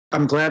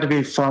I'm glad to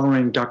be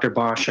following Dr.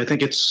 Bosch. I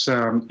think it's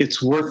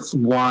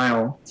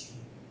worthwhile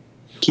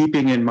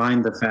keeping in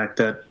mind the fact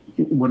that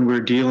when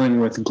we're dealing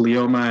with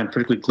glioma and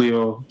particularly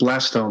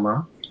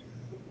glioblastoma,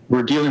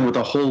 we're dealing with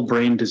a whole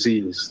brain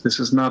disease. This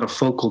is not a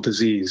focal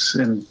disease,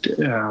 and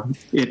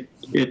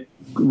it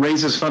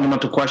raises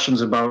fundamental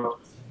questions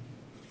about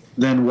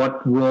then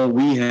what role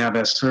we have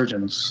as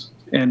surgeons.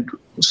 And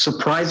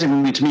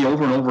surprisingly to me,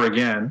 over and over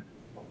again,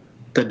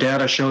 the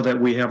data show that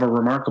we have a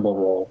remarkable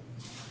role.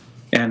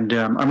 And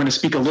I'm going to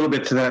speak a little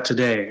bit to that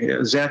today.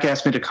 Zach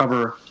asked me to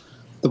cover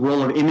the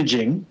role of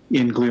imaging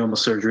in glioma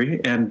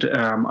surgery, and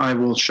I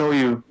will show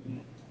you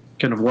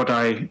kind of what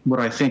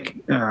I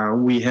think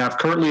we have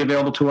currently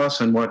available to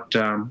us and what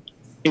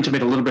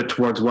intimate a little bit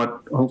towards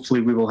what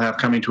hopefully we will have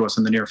coming to us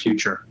in the near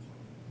future.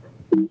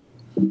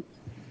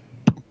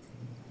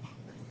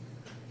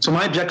 So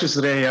my objectives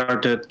today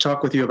are to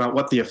talk with you about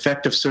what the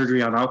effect of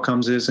surgery on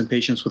outcomes is in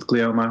patients with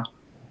glioma,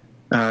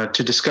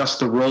 to discuss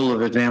the role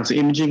of advanced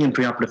imaging and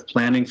preoperative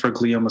planning for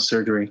glioma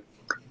surgery,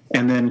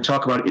 and then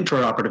talk about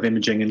intraoperative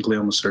imaging in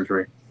glioma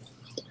surgery.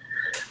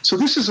 So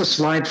this is a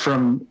slide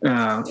from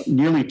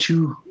nearly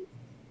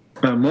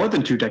more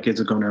than 2 decades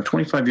ago now,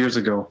 25 years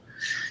ago.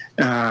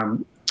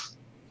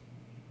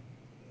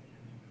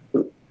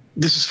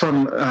 This is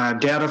from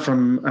data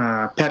from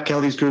Pat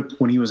Kelly's group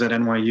when he was at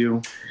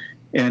NYU.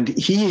 And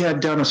he had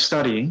done a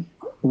study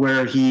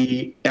where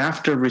he,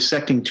 after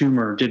resecting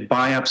tumor, did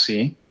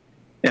biopsy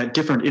at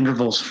different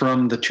intervals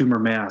from the tumor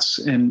mass.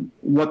 And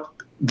what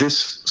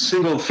this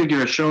single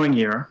figure is showing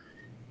here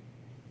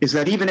is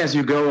that even as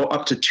you go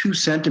up to 2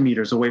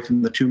 centimeters away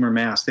from the tumor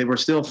mass, they were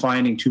still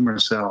finding tumor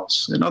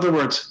cells. In other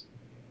words,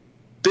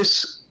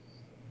 this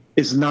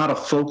is not a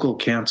focal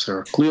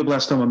cancer.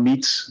 Glioblastoma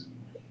meets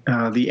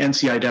the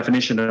NCI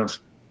definition of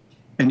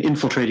an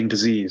infiltrating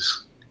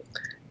disease.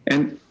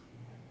 And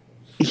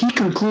he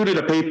concluded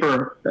a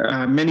paper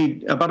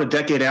about a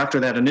decade after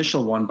that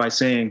initial one by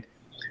saying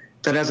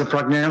that as a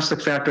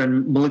prognostic factor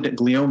in malignant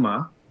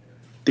glioma,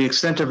 the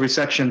extent of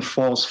resection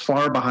falls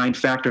far behind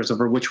factors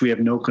over which we have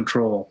no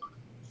control: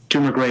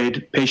 tumor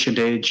grade, patient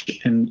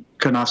age, and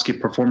Konosky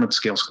performance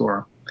scale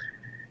score.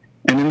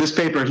 And in this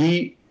paper,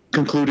 he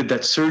concluded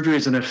that surgery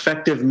is an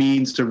effective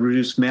means to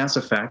reduce mass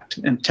effect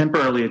and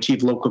temporarily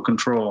achieve local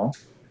control.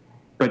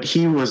 But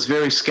he was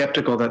very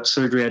skeptical that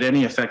surgery had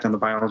any effect on the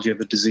biology of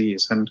the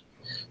disease. And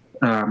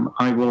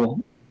I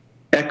will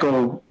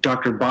echo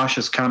Dr.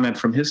 Bosch's comment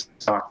from his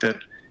talk that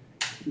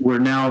we're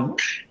now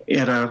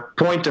at a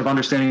point of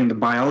understanding the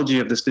biology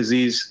of this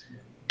disease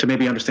to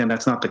maybe understand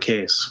that's not the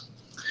case.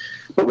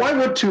 But why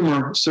would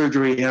tumor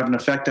surgery have an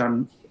effect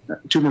on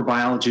tumor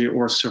biology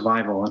or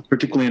survival, and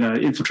particularly in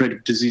an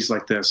infiltrative disease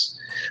like this?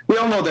 We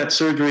all know that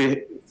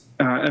surgery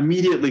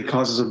immediately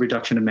causes a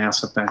reduction in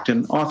mass effect,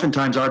 and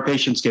oftentimes our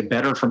patients get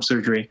better from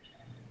surgery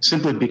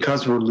simply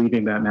because we're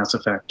leaving that mass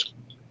effect.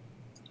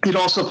 It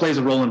also plays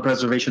a role in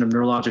preservation of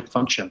neurologic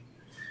function.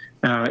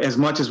 As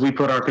much as we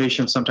put our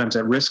patients sometimes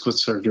at risk with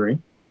surgery,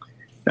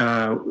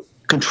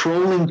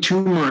 controlling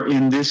tumor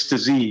in this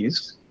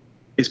disease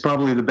is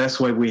probably the best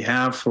way we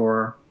have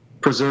for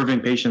preserving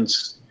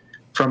patients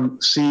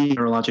from seeing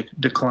neurologic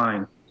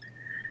decline.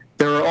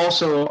 There are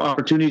also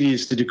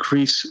opportunities to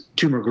decrease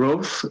tumor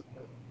growth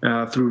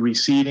through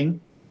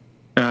reseeding,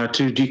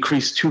 to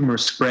decrease tumor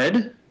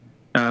spread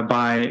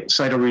by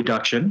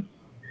cytoreduction,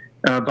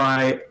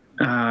 by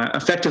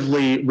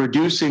effectively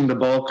reducing the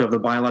bulk of the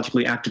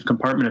biologically active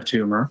compartment of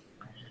tumor.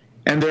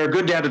 And there are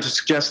good data to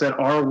suggest that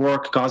our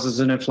work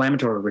causes an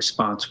inflammatory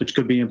response, which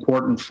could be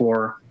important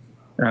for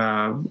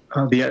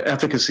the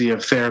efficacy of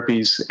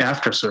therapies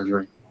after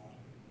surgery.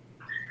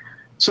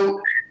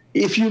 So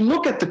if you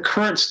look at the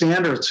current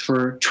standards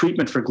for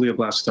treatment for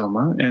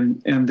glioblastoma,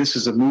 and this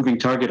is a moving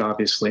target,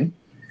 obviously,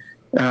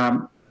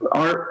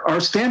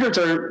 our standards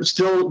are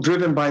still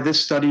driven by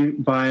this study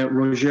by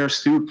Roger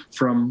Stoop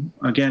from,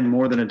 again,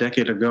 more than a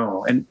decade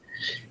ago. And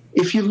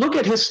if you look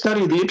at his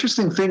study, the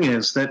interesting thing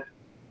is that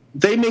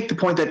they make the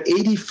point that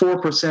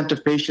 84%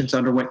 of patients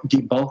underwent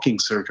debulking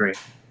surgery.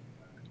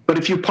 But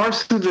if you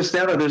parse through this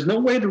data, there's no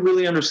way to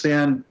really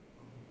understand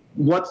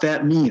what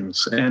that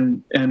means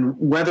and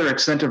whether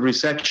extent of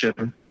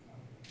resection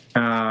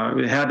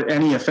had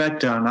any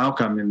effect on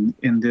outcome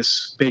in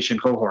this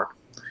patient cohort.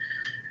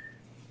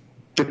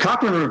 The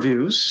Cochrane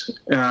reviews,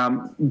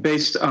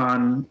 based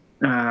on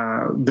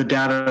the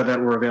data that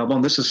were available,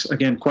 and this is,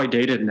 again, quite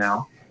dated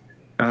now,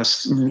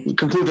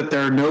 conclude that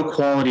there are no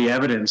quality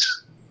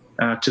evidence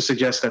to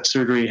suggest that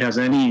surgery has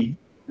any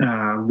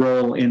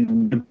role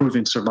in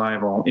improving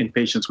survival in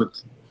patients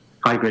with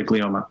high-grade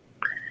glioma.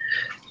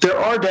 There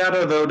are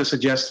data, though, to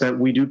suggest that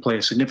we do play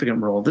a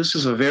significant role. This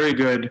is a very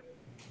good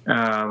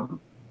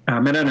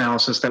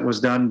meta-analysis that was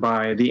done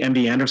by the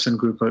MD Anderson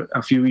group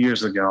a few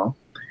years ago.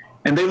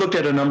 And they looked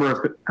at a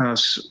number of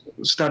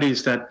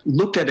studies that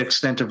looked at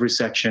extent of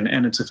resection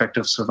and its effect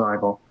of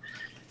survival.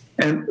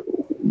 And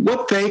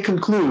what they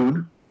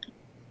conclude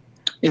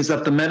is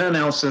that the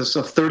meta-analysis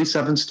of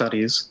 37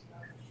 studies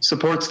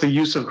supports the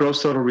use of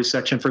gross total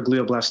resection for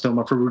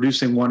glioblastoma for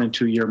reducing 1- and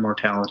 2-year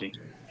mortality.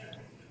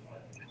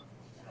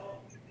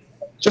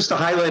 Just to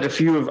highlight a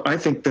few of, I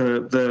think,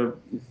 the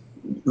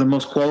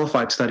most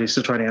qualified studies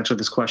to try to answer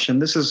this question.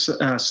 This is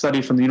a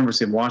study from the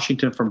University of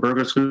Washington from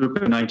Berger's group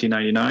in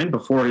 1999,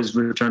 before his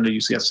return to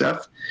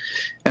UCSF.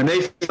 And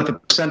they found the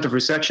percent of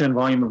resection and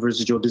volume of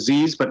residual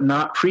disease, but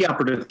not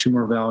preoperative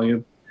tumor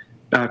value,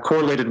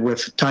 correlated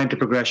with time to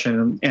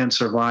progression and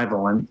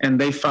survival. And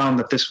they found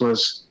that this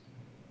was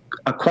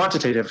a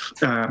quantitative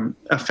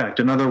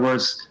effect. In other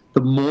words,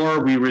 the more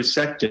we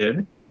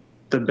resected,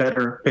 the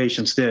better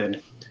patients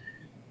did.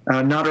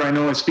 Nader, I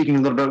know, is speaking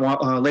a little bit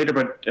later,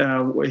 but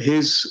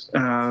his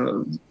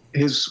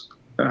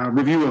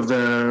review of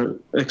the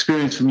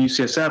experience from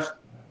UCSF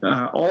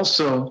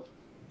also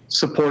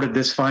supported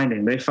this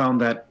finding. They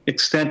found that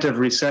extent of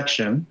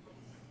resection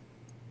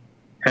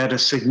had a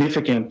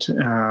significant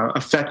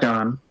effect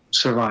on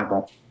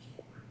survival.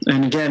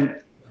 And again,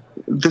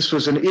 this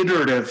was an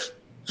iterative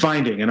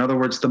finding. In other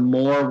words, the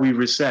more we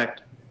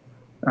resect,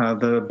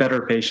 the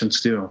better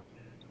patients do.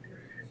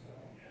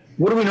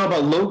 What do we know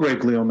about low-grade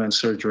glioma in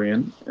surgery?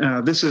 And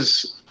this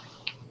is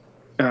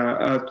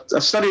a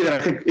study that I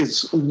think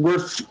is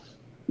worth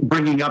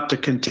bringing up to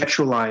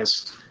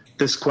contextualize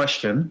this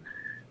question.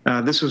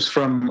 This was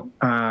from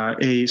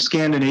a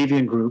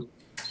Scandinavian group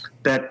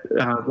that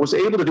was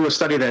able to do a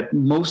study that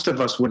most of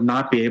us would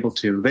not be able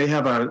to. They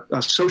have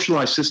a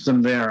socialized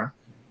system there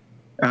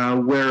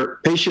where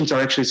patients are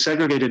actually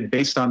segregated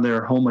based on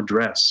their home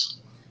address.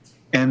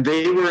 And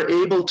they were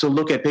able to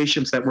look at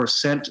patients that were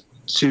sent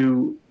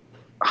to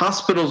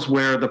hospitals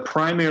where the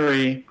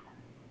primary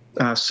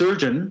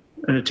surgeon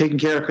taking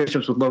care of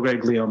patients with low-grade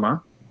glioma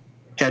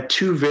had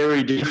two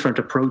very different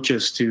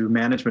approaches to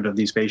management of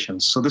these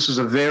patients. So this is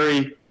a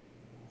very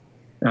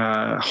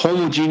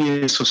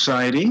homogeneous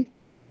society,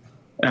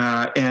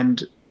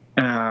 and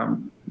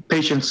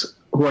patients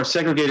who are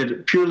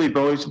segregated purely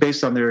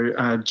based on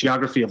their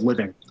geography of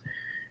living.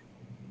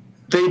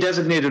 They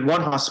designated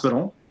one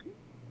hospital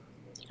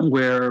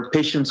where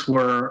patients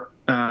were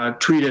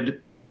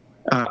treated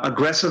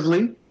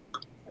aggressively,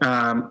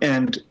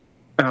 and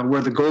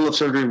where the goal of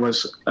surgery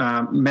was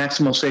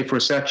maximal safe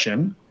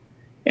resection,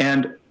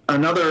 and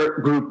another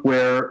group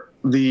where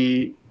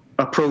the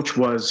approach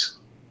was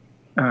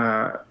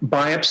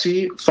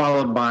biopsy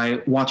followed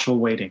by watchful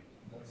waiting.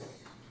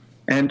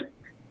 And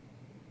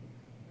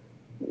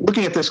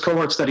looking at this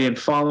cohort study and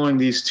following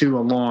these two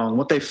along,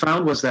 what they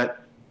found was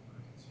that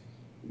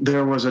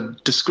there was a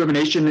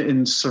discrimination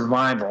in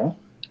survival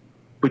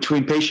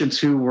between patients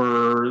who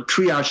were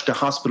triaged to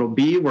hospital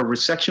B, where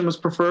resection was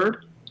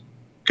preferred,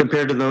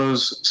 compared to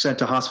those sent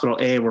to hospital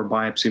A, where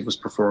biopsy was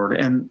preferred.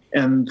 And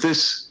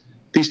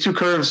these two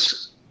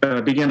curves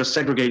began to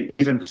segregate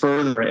even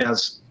further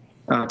as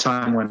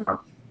time went on.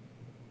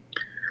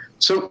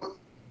 So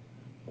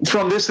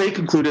from this, they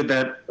concluded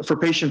that for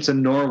patients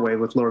in Norway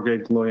with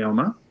lower-grade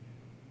glioma,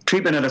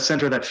 treatment at a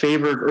center that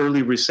favored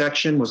early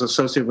resection was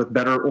associated with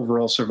better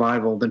overall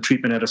survival than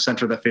treatment at a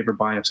center that favored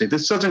biopsy.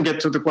 This doesn't get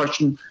to the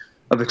question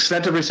of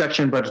extent of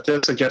resection, but it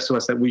does suggest to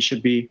us that we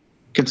should be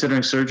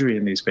considering surgery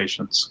in these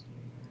patients.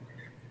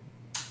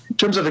 In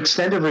terms of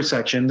extent of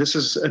resection, this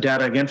is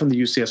data again from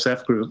the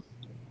UCSF group.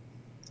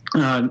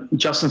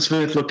 Justin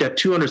Smith looked at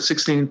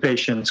 216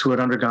 patients who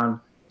had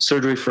undergone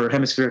surgery for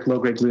hemispheric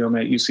low-grade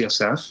glioma at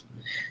UCSF.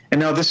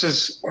 And now this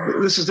is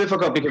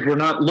difficult because we're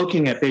not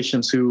looking at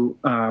patients who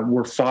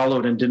were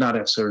followed and did not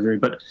have surgery,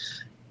 but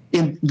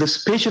in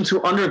the patients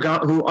who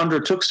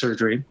undertook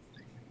surgery,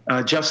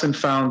 Justin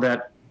found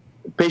that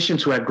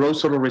patients who had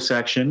gross total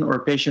resection or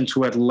patients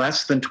who had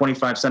less than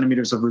 25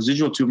 centimeters of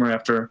residual tumor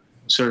after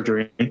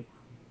surgery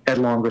had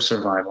longer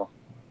survival.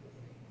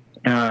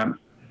 And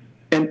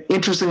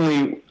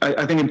interestingly,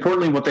 I think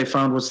importantly what they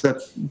found was that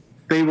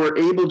they were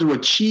able to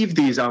achieve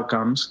these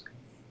outcomes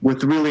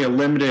with really a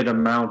limited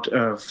amount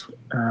of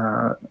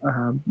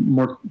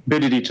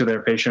morbidity to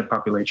their patient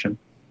population.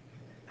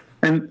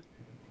 And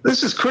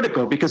this is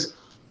critical because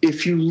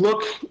if you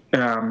look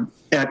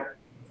at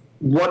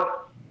what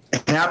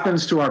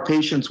happens to our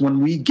patients when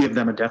we give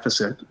them a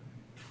deficit,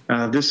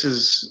 this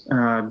is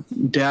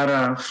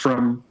data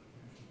from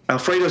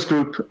Alfredo's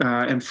group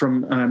and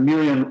from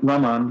Miriam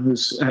Rahman,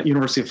 who's at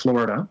University of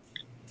Florida.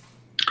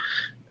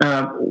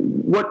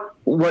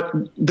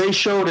 What they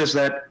showed is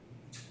that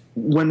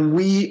when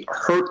we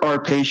hurt our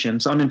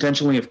patients,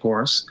 unintentionally of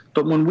course,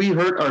 but when we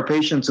hurt our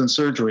patients in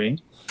surgery,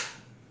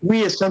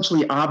 we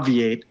essentially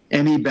obviate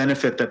any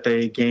benefit that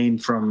they gain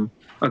from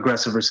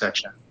aggressive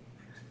resection.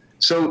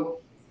 So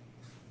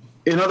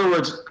in other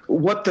words,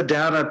 what the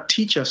data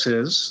teach us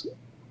is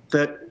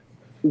that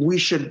we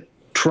should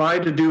try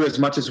to do as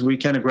much as we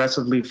can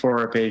aggressively for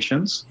our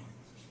patients,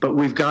 but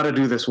we've got to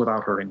do this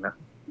without hurting them.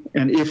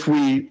 And if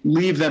we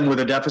leave them with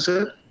a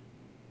deficit,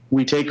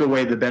 we take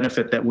away the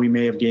benefit that we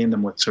may have gained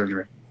them with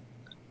surgery.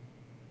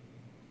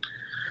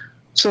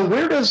 So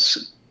where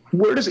does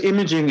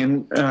imaging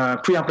and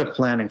preoperative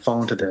planning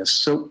fall into this?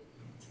 So,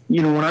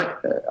 you know,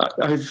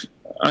 when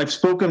I've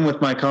spoken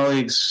with my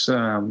colleagues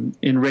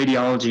in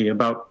radiology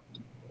about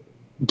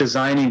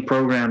designing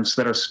programs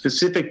that are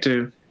specific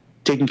to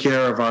taking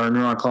care of our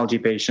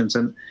neuro-oncology patients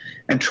and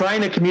trying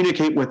to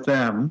communicate with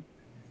them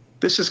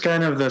this is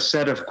kind of the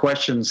set of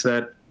questions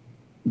that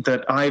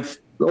I've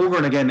over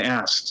and again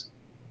asked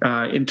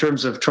in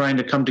terms of trying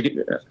to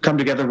come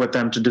together with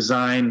them to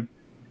design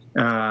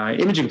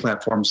imaging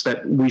platforms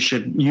that we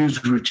should use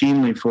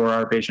routinely for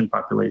our patient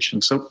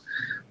population. So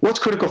what's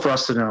critical for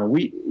us to know?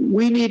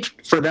 We need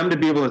for them to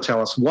be able to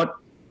tell us what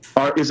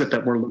is it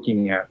that we're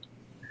looking at.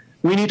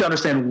 We need to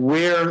understand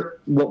where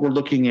what we're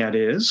looking at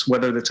is,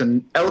 whether it's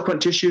in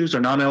eloquent tissues or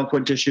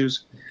non-eloquent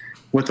tissues,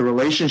 what the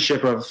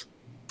relationship of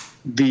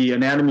the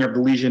anatomy of the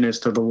lesion is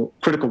to the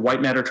critical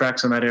white matter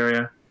tracts in that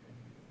area.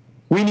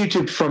 We need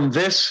to, from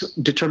this,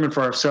 determine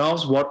for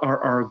ourselves what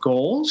are our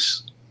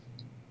goals.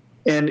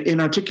 And in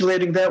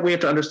articulating that, we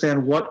have to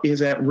understand what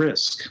is at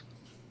risk.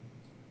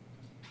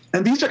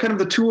 And these are kind of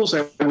the tools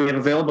that we have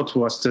available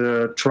to us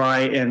to try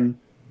and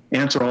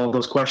answer all of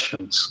those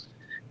questions.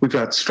 We've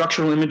got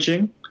structural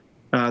imaging.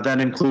 That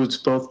includes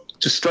both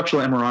just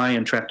structural MRI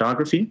and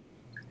tractography.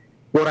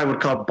 What I would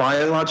call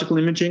biological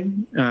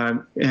imaging,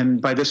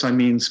 and by this I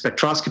mean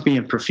spectroscopy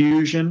and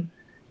perfusion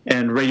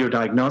and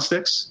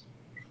radiodiagnostics.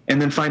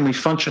 And then finally,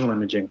 functional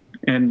imaging.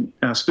 And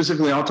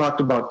specifically, I'll talk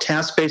about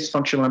task-based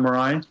functional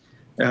MRI,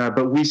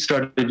 but we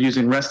started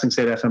using resting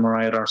state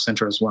fMRI at our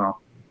center as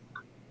well.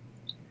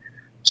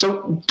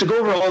 So to go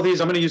over all of these,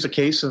 I'm going to use a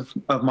case of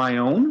my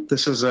own.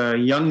 This is a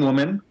young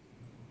woman,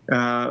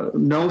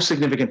 no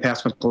significant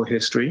past medical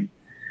history.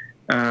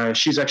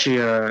 She's actually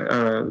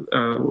a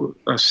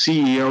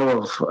CEO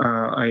of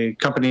a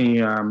company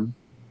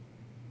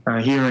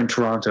here in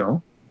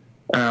Toronto.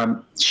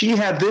 She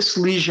had this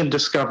lesion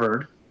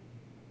discovered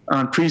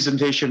on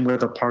presentation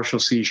with a partial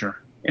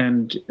seizure.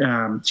 And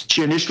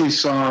she initially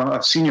saw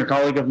a senior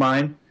colleague of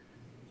mine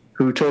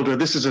who told her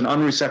this is an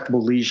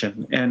unresectable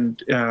lesion,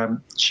 and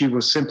she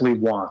was simply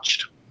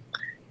watched.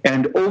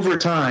 And over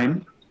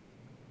time,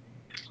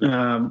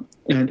 by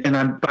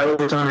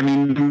over time, I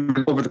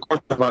mean over the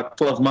course of about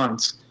 12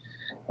 months,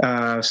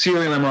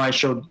 serial MRI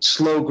showed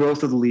slow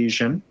growth of the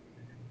lesion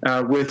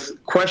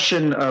with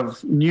question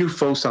of new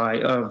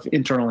foci of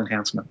internal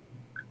enhancement.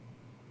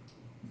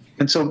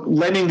 And so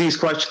lending these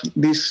questions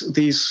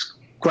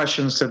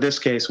to this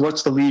case,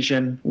 what's the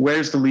lesion,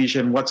 where's the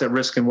lesion, what's at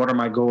risk, and what are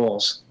my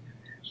goals?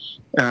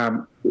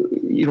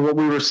 What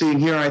we were seeing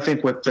here, I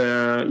think, with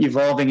the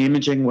evolving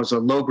imaging was a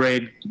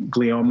low-grade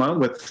glioma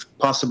with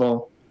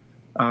possible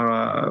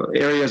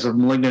areas of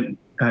malignant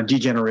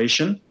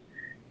degeneration.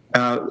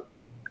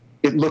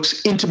 It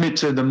looks intimate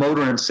to the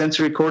motor and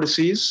sensory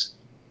cortices,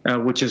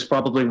 which is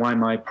probably why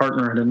my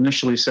partner had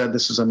initially said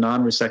this is a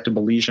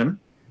non-resectable lesion.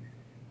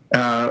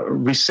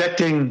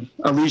 Resecting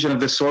a lesion of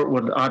this sort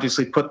would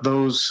obviously put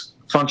those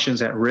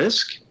functions at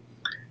risk.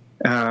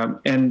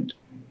 And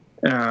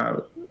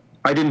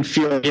I didn't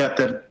feel yet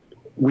that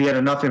we had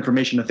enough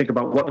information to think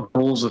about what the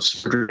goals of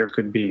surgery there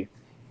could be.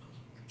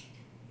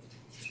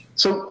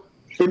 So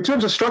in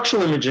terms of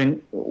structural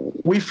imaging,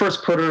 we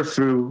first put her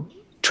through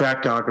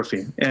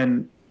tractography.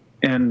 And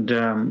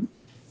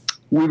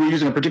we were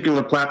using a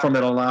particular platform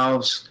that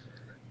allows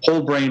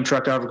whole brain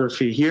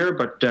tractography here,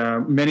 but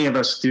many of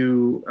us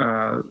do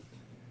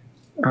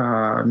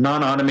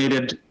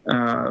non-automated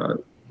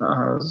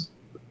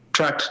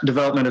tract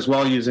development as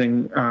well,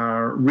 using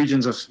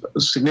regions of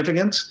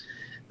significance.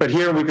 But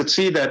here we could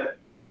see that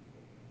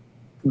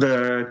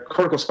the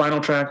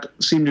corticospinal tract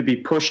seemed to be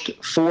pushed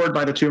forward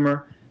by the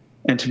tumor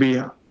and to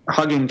be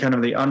hugging kind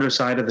of the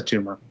underside of the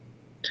tumor.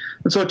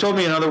 And so it told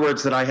me, in other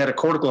words, that I had a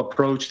cortical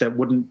approach that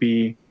wouldn't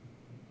be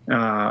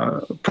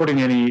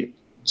putting any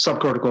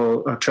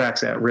subcortical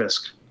tracts at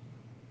risk.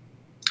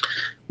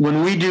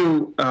 When we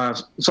do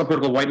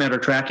subcortical white matter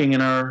tracking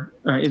in our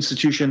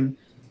institution,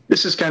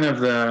 this is kind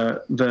of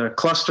the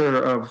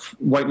cluster of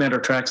white matter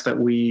tracts that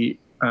we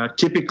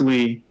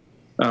typically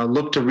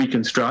look to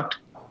reconstruct.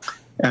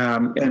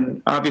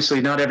 And obviously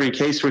not every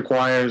case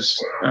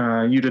requires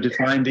you to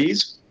define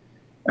these,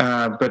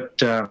 but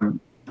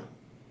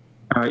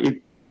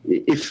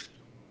if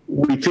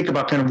we think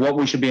about kind of what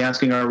we should be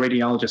asking our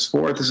radiologists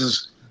for,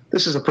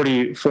 this is a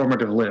pretty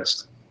formative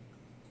list.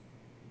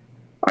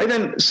 I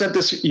then sent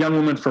this young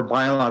woman for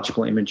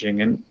biological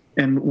imaging,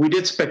 and we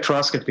did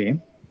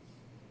spectroscopy,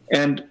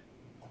 and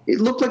it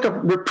looked like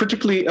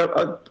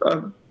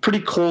a pretty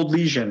cold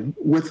lesion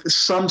with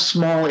some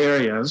small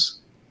areas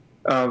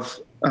of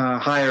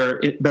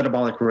higher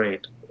metabolic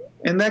rate.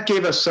 And that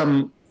gave us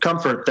some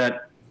comfort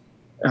that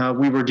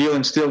we were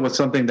dealing still with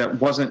something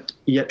that wasn't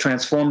yet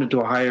transformed into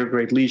a higher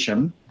grade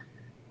lesion.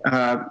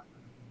 But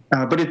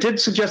it did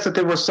suggest that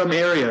there were some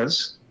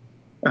areas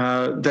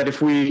that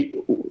if we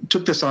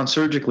took this on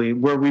surgically,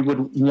 where we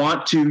would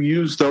want to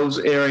use those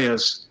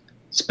areas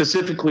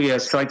specifically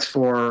as sites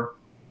for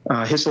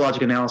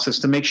histologic analysis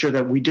to make sure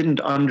that we didn't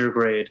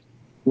undergrade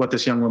what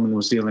this young woman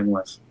was dealing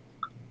with.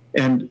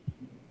 And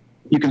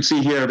you can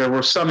see here there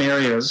were some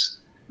areas,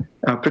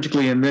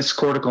 particularly in this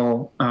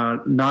cortical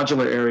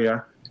nodular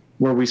area,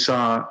 where we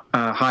saw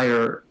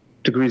higher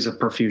degrees of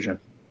perfusion.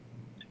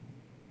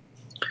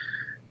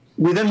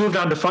 We then moved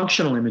on to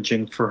functional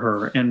imaging for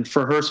her, and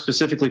for her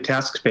specifically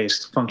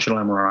task-based functional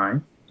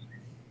MRI.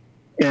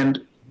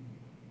 And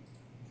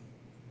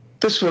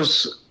this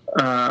was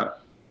a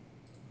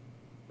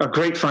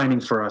great finding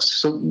for us.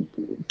 So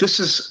this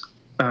is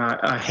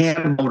a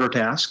hand motor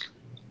task.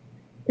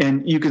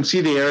 And you can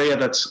see the area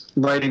that's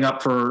lighting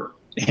up for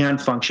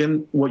hand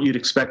function, what you'd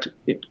expect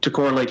it to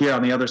correlate here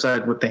on the other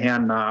side with the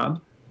hand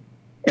knob.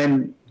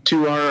 And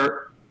to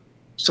our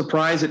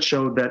surprise, it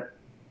showed that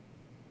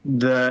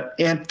the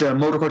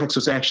motor cortex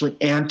was actually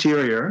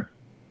anterior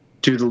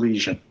to the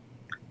lesion.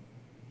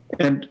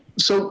 And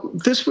so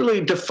this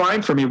really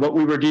defined for me what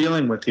we were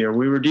dealing with here.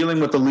 We were dealing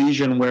with a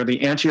lesion where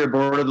the anterior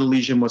border of the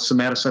lesion was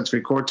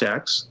somatosensory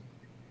cortex,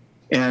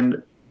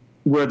 and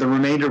where the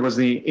remainder was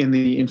in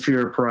the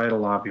inferior parietal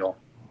lobule.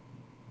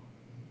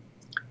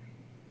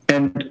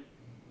 And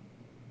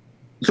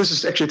this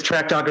is actually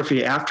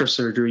tractography after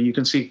surgery. You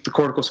can see the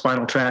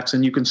corticospinal tracts,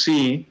 and you can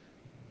see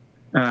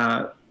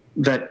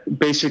that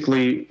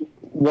basically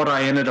what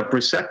I ended up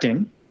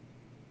resecting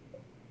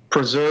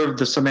preserved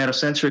the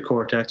somatosensory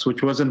cortex,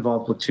 which was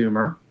involved with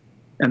tumor,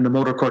 and the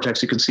motor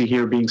cortex you can see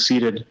here being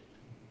seated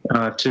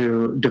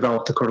to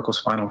develop the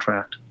corticospinal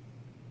tract.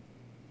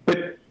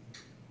 But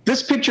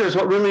this picture is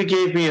what really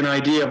gave me an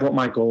idea of what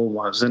my goal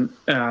was. And,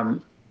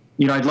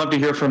 I'd love to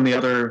hear from the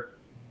other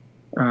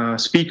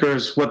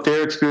speakers what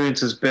their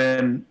experience has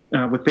been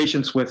with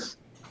patients with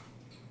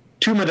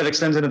tumor that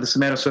extends into the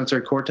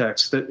somatosensory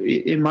cortex. That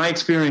in my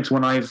experience,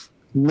 when I've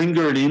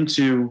lingered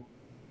into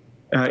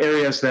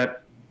areas that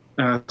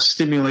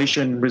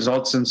stimulation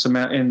results in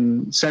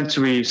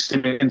sensory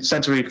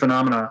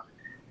phenomena,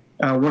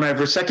 when I've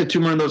resected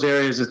tumor in those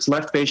areas, it's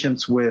left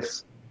patients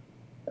with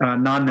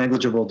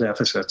non-negligible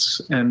deficits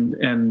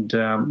and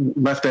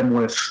left them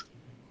with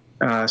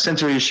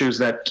sensory issues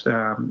that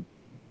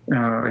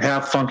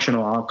have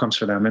functional outcomes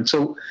for them. And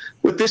so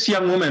with this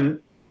young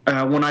woman,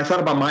 when I thought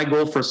about my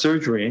goal for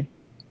surgery,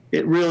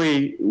 it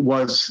really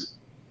was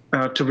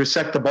to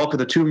resect the bulk of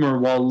the tumor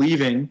while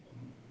leaving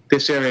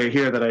this area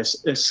here that I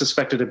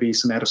suspected to be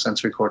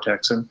somatosensory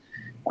cortex. And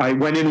I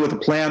went in with a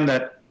plan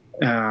that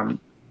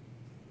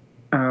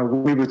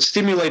we would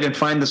stimulate and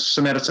find the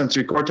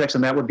somatosensory cortex,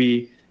 and that would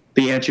be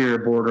the anterior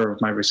border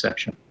of my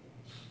resection.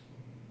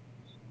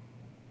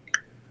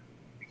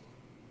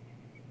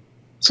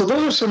 So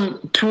those are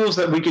some tools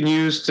that we can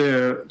use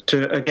to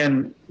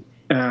again,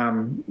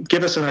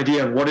 give us an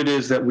idea of what it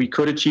is that we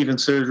could achieve in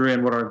surgery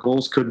and what our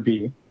goals could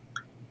be.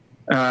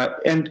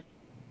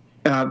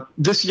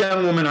 This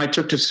young woman I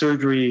took to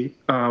surgery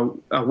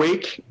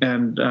awake,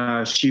 and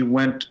she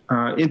went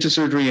into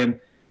surgery and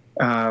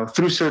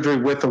through surgery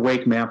with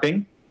awake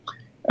mapping.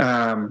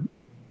 I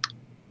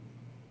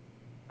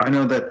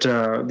know that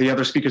the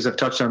other speakers have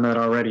touched on that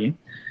already.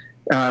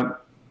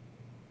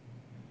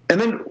 And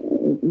then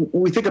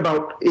we think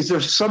about, is there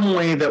some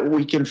way that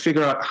we can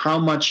figure out how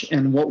much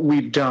and what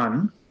we've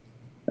done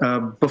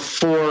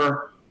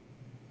before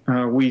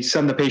we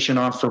send the patient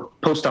off for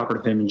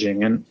postoperative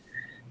imaging? And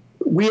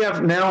we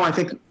have now, I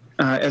think,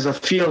 as a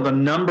field, a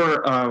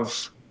number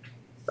of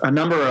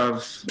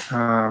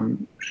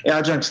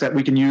adjuncts that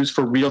we can use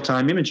for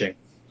real-time imaging,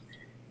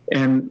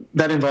 and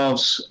that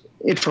involves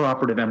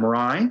intraoperative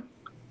MRI,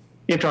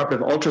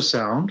 intraoperative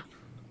ultrasound,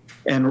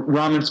 and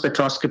Raman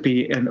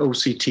spectroscopy and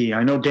OCT.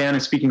 I know Dan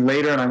is speaking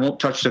later, and I won't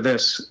touch to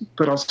this,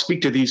 but I'll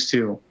speak to these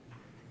two.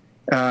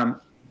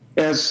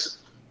 As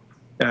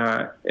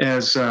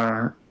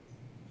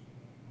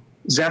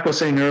Zap was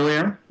saying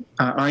earlier,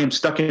 I am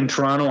stuck in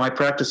Toronto. I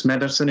practice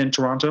medicine in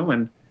Toronto,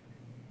 and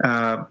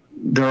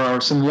there are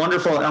some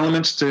wonderful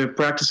elements to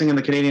practicing in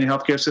the Canadian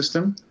healthcare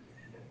system.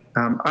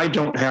 I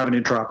don't have an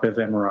intraoperative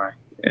MRI,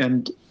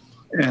 and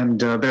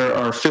there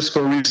are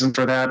fiscal reasons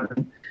for that.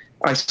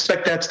 I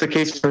suspect that's the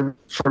case for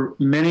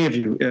many of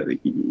you.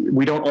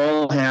 We don't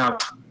all have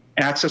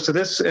access to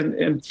this,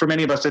 and for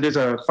many of us, it is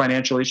a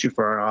financial issue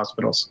for our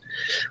hospitals.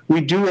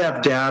 We do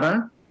have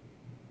data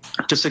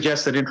to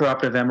suggest that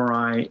intraoperative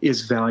MRI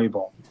is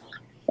valuable.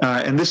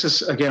 And this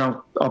is, again,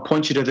 I'll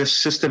point you to this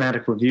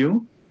systematic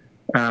review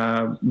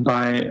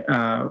by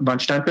von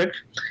Steinbeck.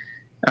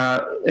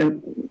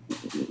 And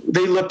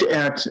they looked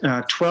at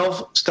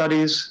 12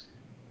 studies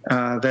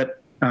that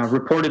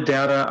reported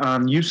data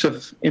on use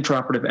of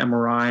intraoperative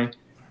MRI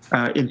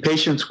in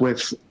patients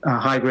with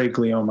high-grade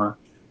glioma.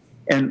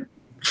 And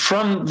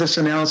from this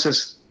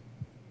analysis,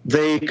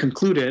 they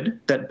concluded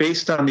that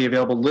based on the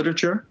available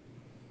literature,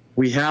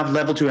 we have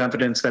level 2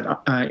 evidence that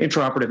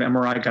intraoperative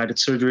MRI-guided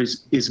surgery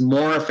is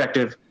more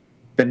effective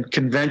than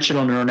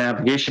conventional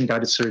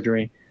neuronavigation-guided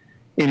surgery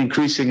in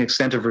increasing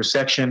extent of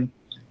resection,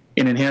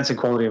 in enhancing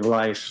quality of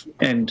life,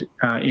 and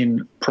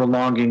in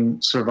prolonging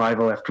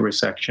survival after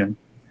resection.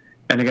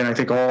 And again, I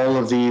think all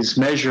of these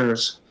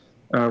measures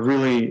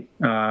really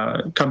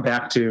come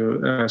back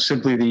to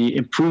simply the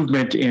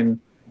improvement in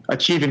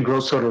achieving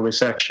gross total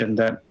resection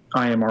that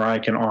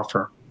IMRI can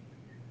offer.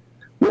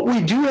 What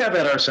we do have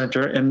at our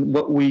center, and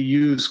what we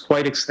use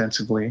quite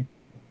extensively,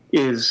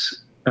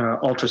 is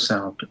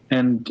ultrasound.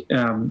 And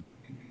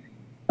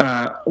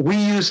we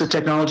use a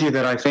technology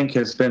that I think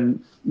has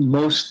been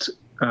most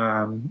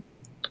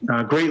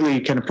greatly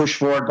kind of pushed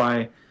forward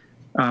by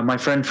my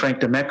friend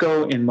Frank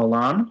D'Ameco in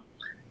Milan,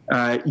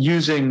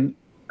 using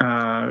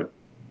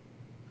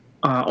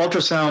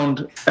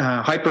ultrasound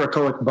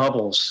hyperechoic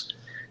bubbles,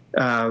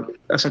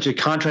 essentially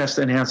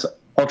contrast-enhanced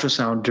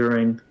ultrasound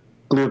during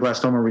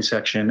glioblastoma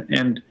resection.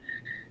 And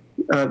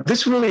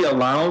this really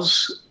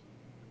allows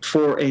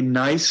for a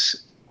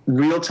nice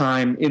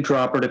real-time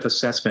intraoperative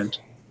assessment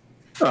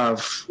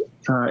of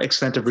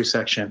extent of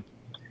resection.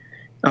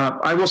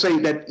 I will say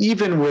that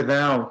even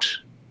without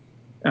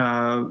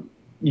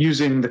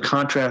using the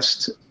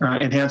contrast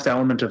enhanced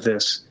element of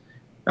this,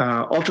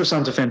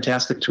 ultrasound's a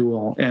fantastic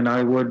tool, and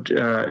I would,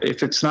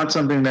 if it's not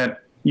something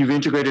that you've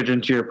integrated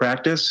into your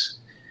practice,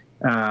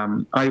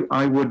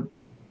 I would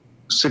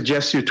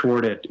suggest you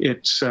toward it.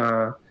 It's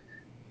a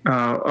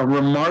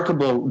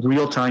remarkable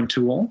real-time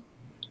tool,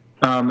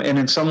 and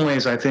in some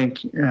ways, I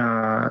think,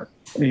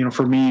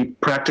 for me,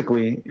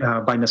 practically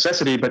by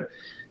necessity, but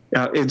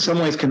in some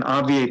ways can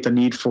obviate the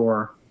need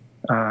for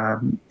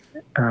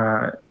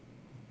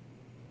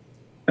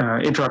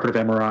intraoperative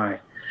MRI.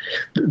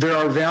 There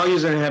are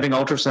values in having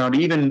ultrasound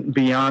even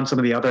beyond some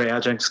of the other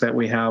adjuncts that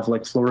we have,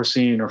 like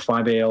fluorescein or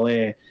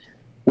 5-ALA.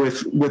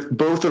 With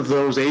both of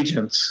those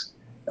agents,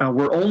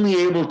 we're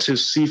only able to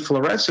see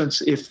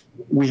fluorescence if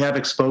we have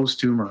exposed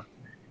tumor.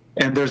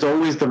 And there's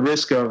always the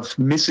risk of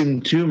missing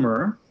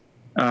tumor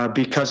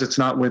because it's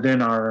not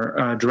within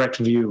our direct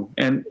view.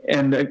 And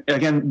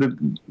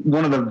again,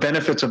 one of the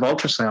benefits of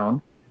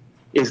ultrasound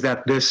is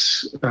that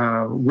this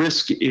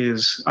risk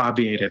is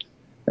obviated.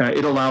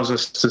 It allows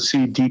us to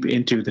see deep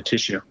into the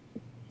tissue.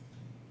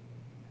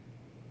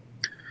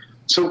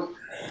 So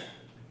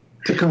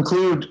to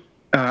conclude,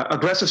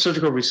 aggressive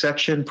surgical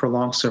resection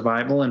prolongs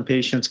survival in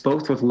patients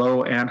both with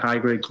low and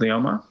high-grade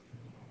glioma.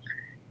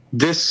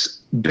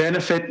 This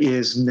benefit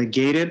is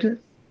negated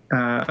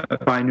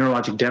by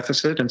neurologic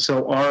deficit, and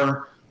so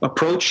our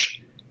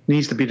approach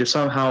needs to be to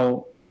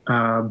somehow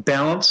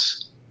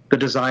balance the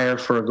desire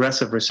for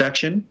aggressive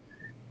resection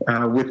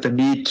with the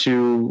need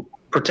to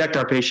protect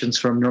our patients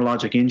from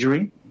neurologic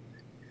injury.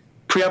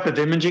 Preoperative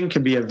imaging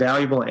can be a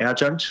valuable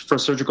adjunct for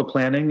surgical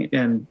planning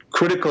and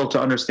critical to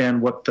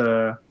understand what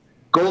the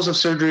goals of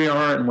surgery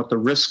are and what the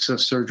risks of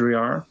surgery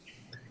are.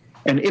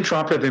 And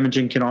intraoperative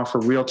imaging can offer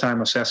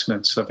real-time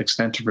assessments of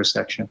extent of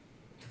resection.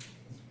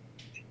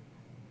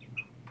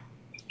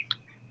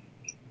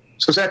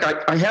 So Zach,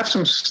 I have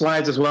some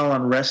slides as well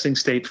on resting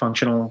state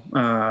functional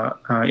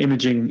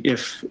imaging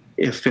if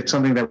it's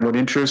something that would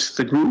interest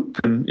the group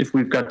and if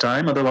we've got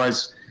time.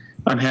 Otherwise,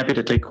 I'm happy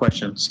to take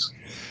questions.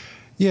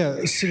 Yeah,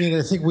 Sunit,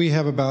 I think we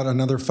have about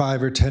another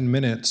 5 or 10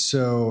 minutes,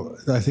 so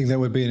I think that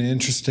would be an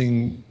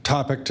interesting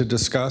topic to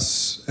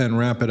discuss and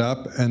wrap it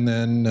up, and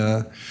then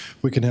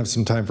we can have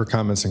some time for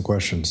comments and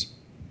questions.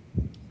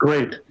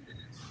 Great.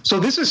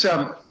 So this is,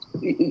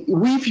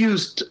 we've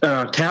used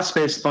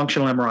task-based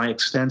functional MRI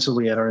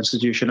extensively at our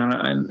institution,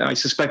 and I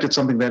suspect it's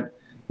something that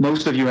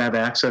most of you have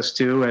access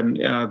to, and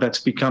that's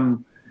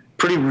become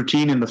pretty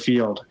routine in the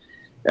field.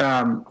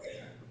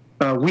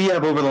 We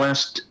have, over the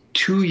last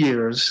 2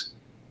 years,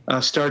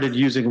 started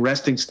using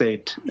resting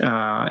state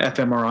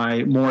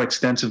fMRI more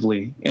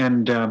extensively.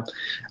 And a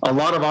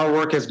lot of our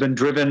work has been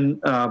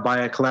driven by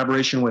a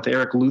collaboration with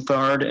Eric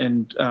Luthard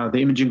and the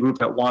imaging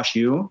group at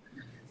WashU.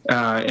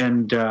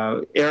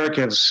 Eric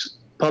has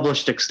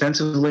published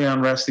extensively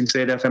on resting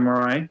state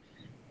fMRI.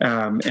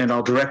 And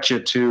I'll direct you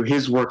to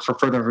his work for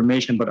further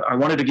information, but I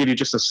wanted to give you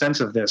just a sense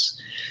of this.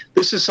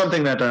 This is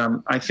something that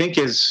I think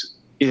is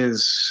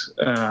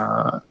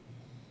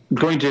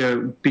going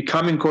to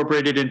become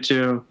incorporated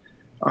into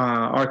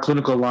our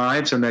clinical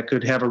lives and that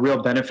could have a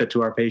real benefit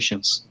to our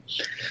patients.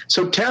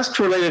 So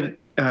task-related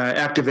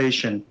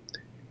activation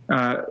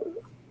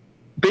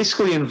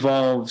basically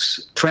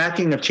involves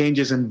tracking of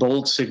changes in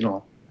bold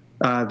signal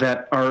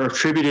that are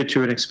attributed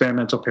to an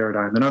experimental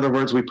paradigm. In other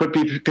words, we put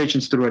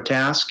patients through a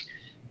task,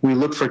 we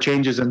look for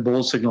changes in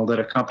bold signal that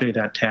accompany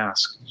that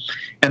task.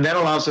 And that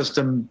allows us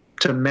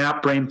to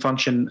map brain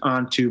function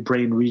onto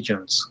brain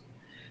regions.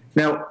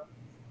 Now,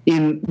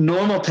 in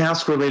normal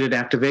task-related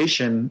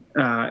activation,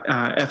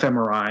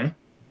 fMRI,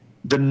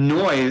 the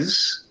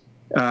noise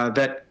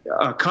that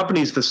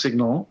accompanies the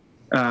signal,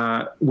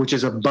 which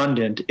is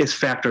abundant, is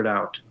factored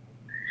out.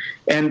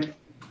 And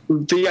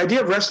the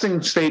idea of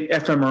resting state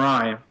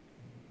fMRI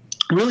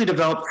really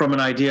developed from an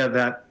idea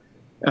that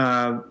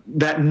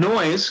that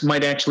noise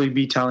might actually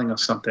be telling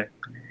us something.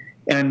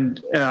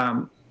 And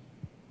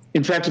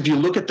in fact, if you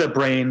look at the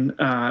brain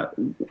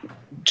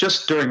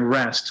just during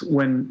rest,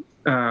 when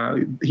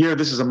here,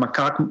 this is a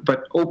macaque,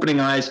 but opening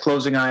eyes,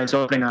 closing eyes,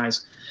 opening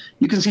eyes.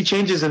 You can see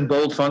changes in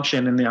bold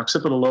function in the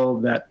occipital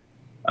lobe that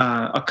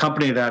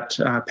accompany that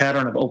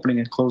pattern of opening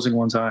and closing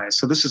one's eyes.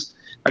 So this is,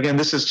 again,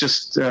 this is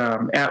just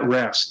at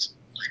rest.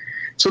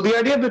 So the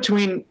idea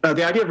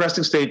of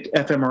resting state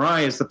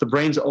fMRI is that the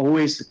brain's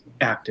always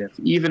active,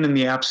 even in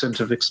the absence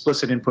of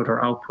explicit input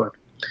or output.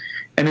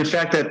 And in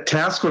fact, that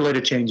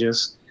task-related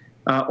changes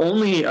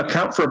only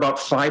account for about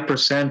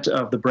 5%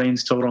 of the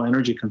brain's total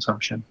energy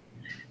consumption.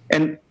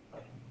 And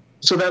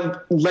so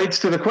that leads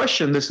to the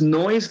question, this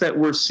noise that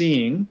we're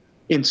seeing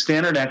in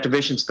standard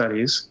activation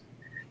studies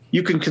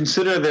you can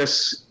consider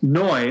this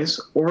noise,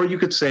 or you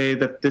could say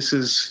that this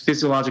is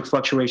physiologic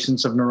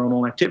fluctuations of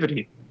neuronal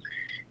activity.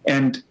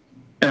 And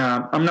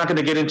I'm not going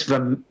to get into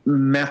the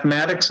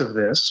mathematics of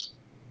this,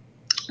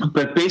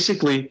 but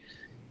basically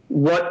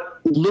what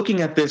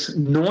looking at this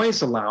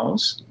noise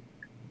allows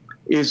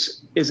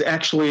is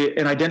actually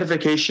an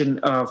identification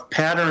of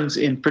patterns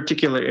in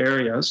particular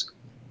areas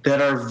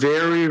that are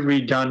very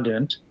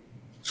redundant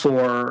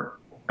for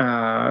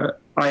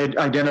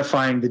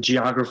identifying the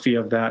geography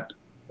of that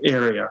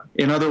area.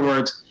 In other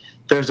words,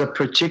 there's a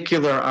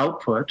particular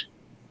output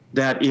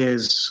that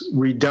is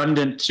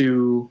redundant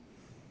to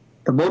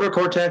the motor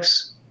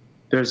cortex.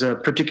 There's a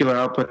particular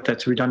output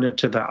that's redundant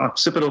to the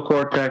occipital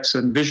cortex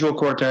and visual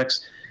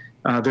cortex.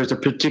 There's a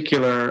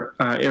particular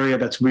area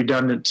that's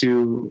redundant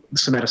to the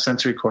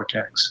somatosensory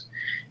cortex.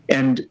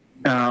 And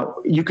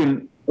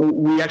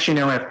we actually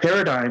now have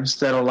paradigms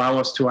that allow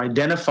us to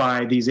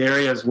identify these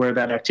areas where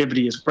that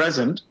activity is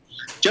present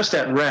just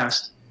at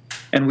rest,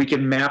 and we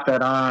can map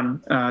that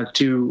on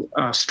to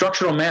a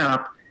structural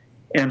map,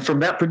 and from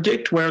that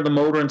predict where the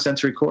motor and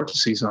sensory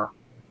cortices are.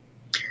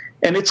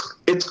 And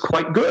it's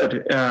quite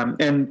good,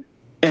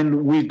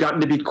 and we've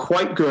gotten to be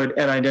quite good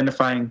at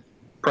identifying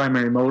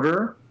primary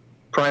motor,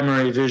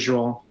 primary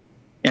visual,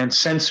 and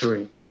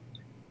sensory.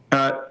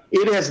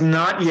 It has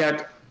not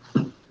yet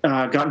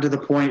gotten to the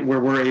point where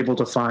we're able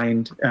to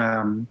find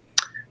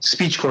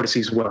speech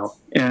cortices well.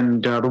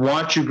 And the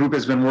WatchU group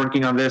has been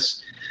working on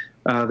this.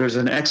 There's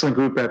an excellent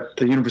group at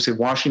the University of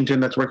Washington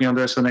that's working on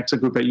this, an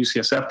excellent group at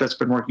UCSF that's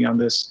been working on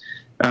this.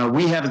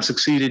 We haven't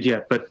succeeded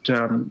yet, but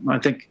I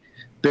think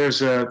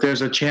there's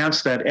a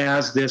chance that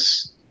as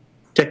this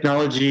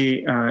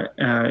technology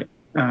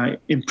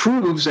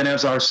improves and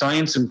as our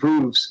science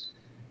improves,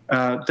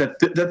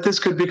 that this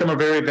could become a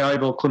very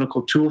valuable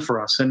clinical tool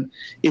for us. And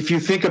if you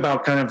think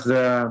about kind of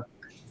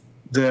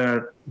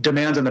the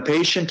demands on the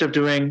patient of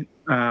doing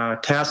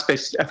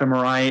task-based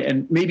fMRI,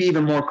 and maybe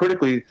even more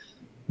critically,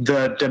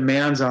 the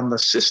demands on the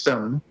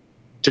system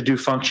to do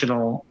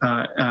functional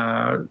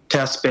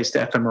task-based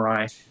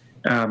fMRI.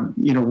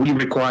 We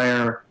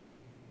require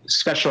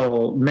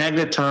special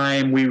magnet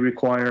time. We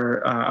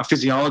require a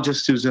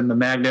physiologist who's in the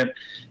magnet.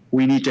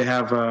 We need to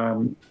have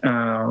a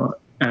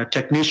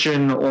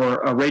technician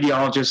or a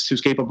radiologist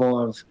who's capable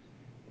of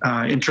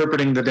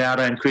interpreting the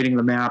data and creating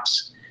the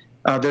maps.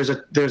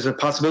 There's a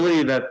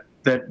possibility that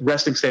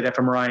resting state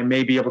fMRI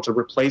may be able to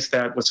replace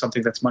that with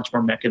something that's much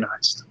more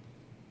mechanized.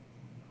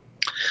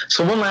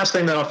 So one last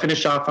thing that I'll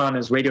finish off on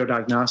is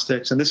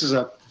radiodiagnostics, and this is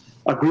a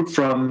group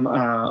from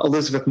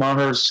Elizabeth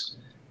Maher's,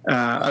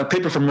 a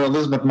paper from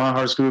Elizabeth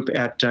Maher's group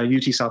at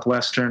UT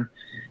Southwestern.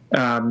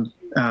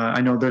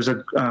 I know there's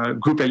a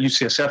group at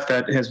UCSF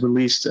that has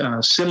released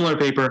a similar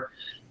paper.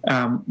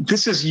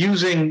 This is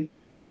using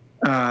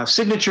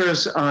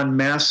signatures on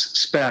mass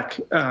spec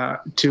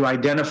to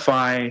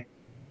identify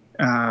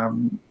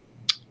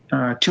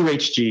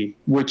 2-HG,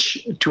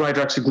 which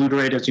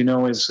 2-hydroxyglutarate, as you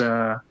know, is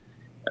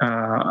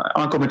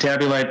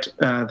oncometabolite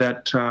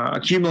that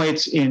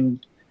accumulates in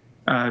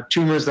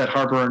tumors that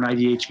harbor an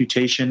IDH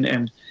mutation.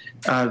 And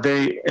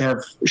they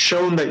have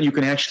shown that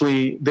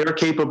they're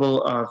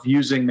capable of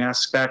using mass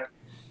spec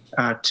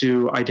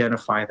to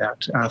identify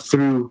that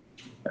through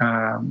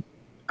MR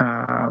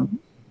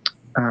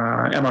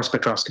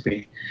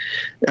spectroscopy.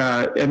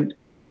 And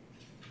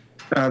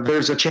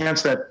there's a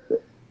chance that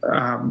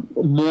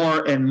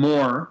more and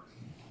more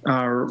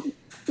our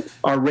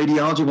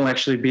radiology will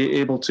actually be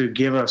able to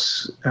give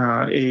us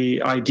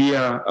a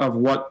idea of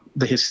what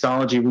the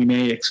histology we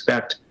may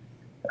expect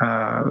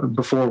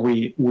before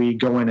we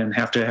go in and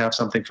have to have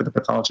something for the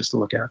pathologist to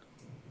look at.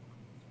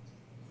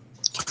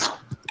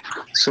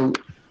 So,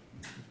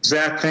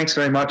 Zach, thanks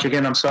very much.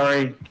 Again, I'm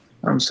sorry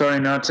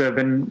not to have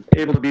been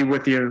able to be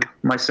with you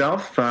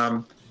myself.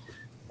 I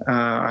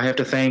have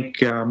to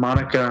thank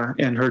Monica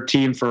and her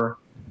team for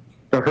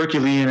the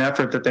Herculean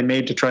effort that they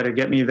made to try to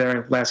get me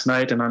there last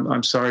night, and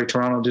I'm sorry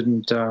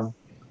Toronto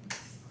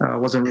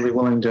wasn't really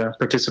willing to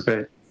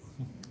participate.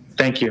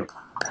 Thank you.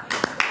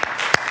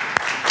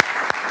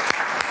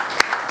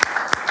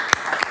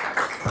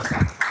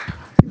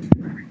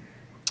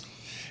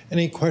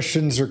 Any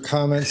questions or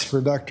comments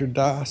for Dr.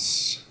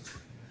 Das?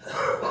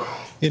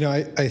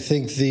 I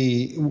think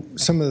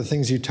some of the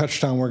things you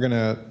touched on we're going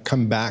to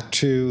come back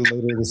to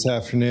later this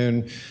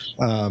afternoon.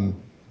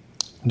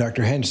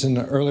 Dr. Henson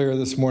earlier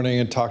this morning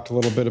had talked a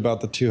little bit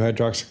about the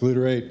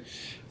 2-hydroxyglutarate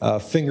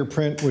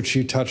fingerprint, which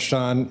you touched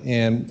on,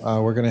 and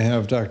we're going to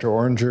have Dr.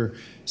 Oranger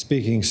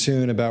speaking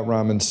soon about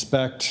Raman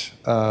SPECT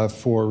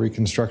for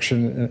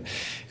reconstruction.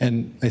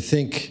 And I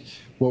think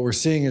what we're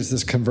seeing is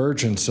this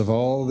convergence of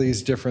all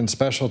these different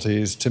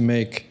specialties to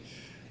make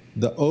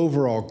the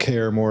overall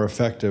care more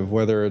effective,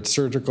 whether it's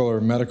surgical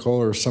or medical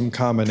or some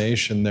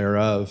combination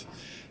thereof.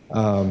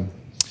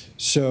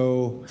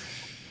 So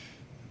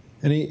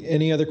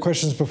any other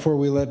questions before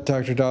we let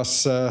Dr.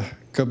 Das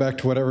go back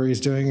to whatever he's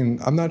doing?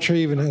 And I'm not sure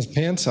he even has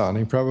pants on.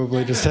 He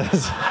probably just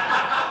has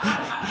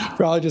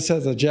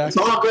a jacket. It's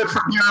all good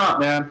from here on,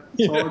 man.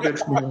 It's all good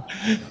from here.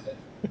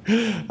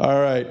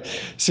 All right.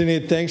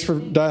 Sunit, thanks for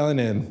dialing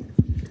in.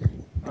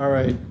 All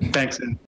right. Thanks.